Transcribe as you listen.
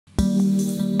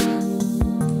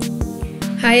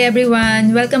Hi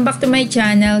everyone! Welcome back to my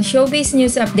channel, Showbiz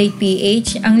News Update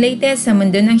PH, ang latest sa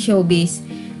mundo ng showbiz.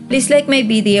 Please like my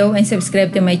video and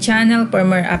subscribe to my channel for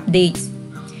more updates.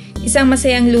 Isang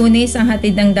masayang Lunes ang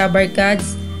hatid ng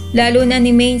Dabarkads, lalo na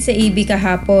ni Maine sa EB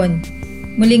kahapon.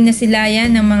 Muling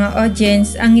nasilayan ng mga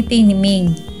audience ang ngiti ni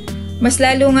Maine. Mas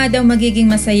lalo nga daw magiging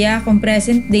masaya kung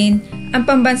present din ang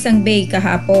pambansang Bay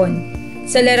kahapon.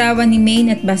 Sa larawan ni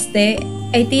Maine at Baste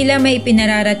ay tila may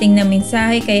ipinararating na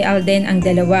mensahe kay Alden ang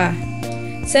dalawa.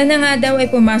 Sana nga daw ay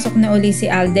pumasok na uli si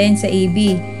Alden sa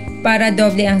EB para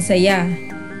doble ang saya.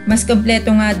 Mas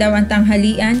kompleto nga daw ang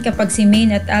tanghalian kapag si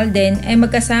Maine at Alden ay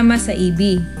magkasama sa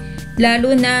EB,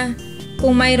 lalo na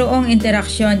kung mayroong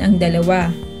interaksyon ang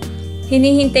dalawa.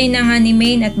 Hinihintay na nga ni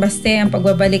Maine at Baste ang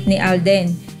pagbabalik ni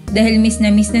Alden dahil miss na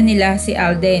nila si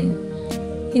Alden.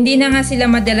 Hindi na nga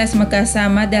sila madalas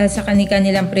magkasama dahil sa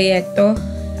kanilang proyekto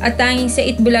at tanging sa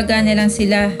Itbulaga na lang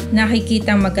sila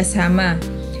nakikitang magkasama.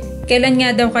 Kailan nga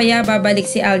daw kaya babalik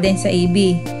si Alden sa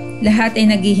EB? Lahat ay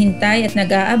naghihintay at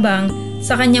nag-aabang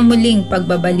sa kanyang muling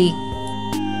pagbabalik.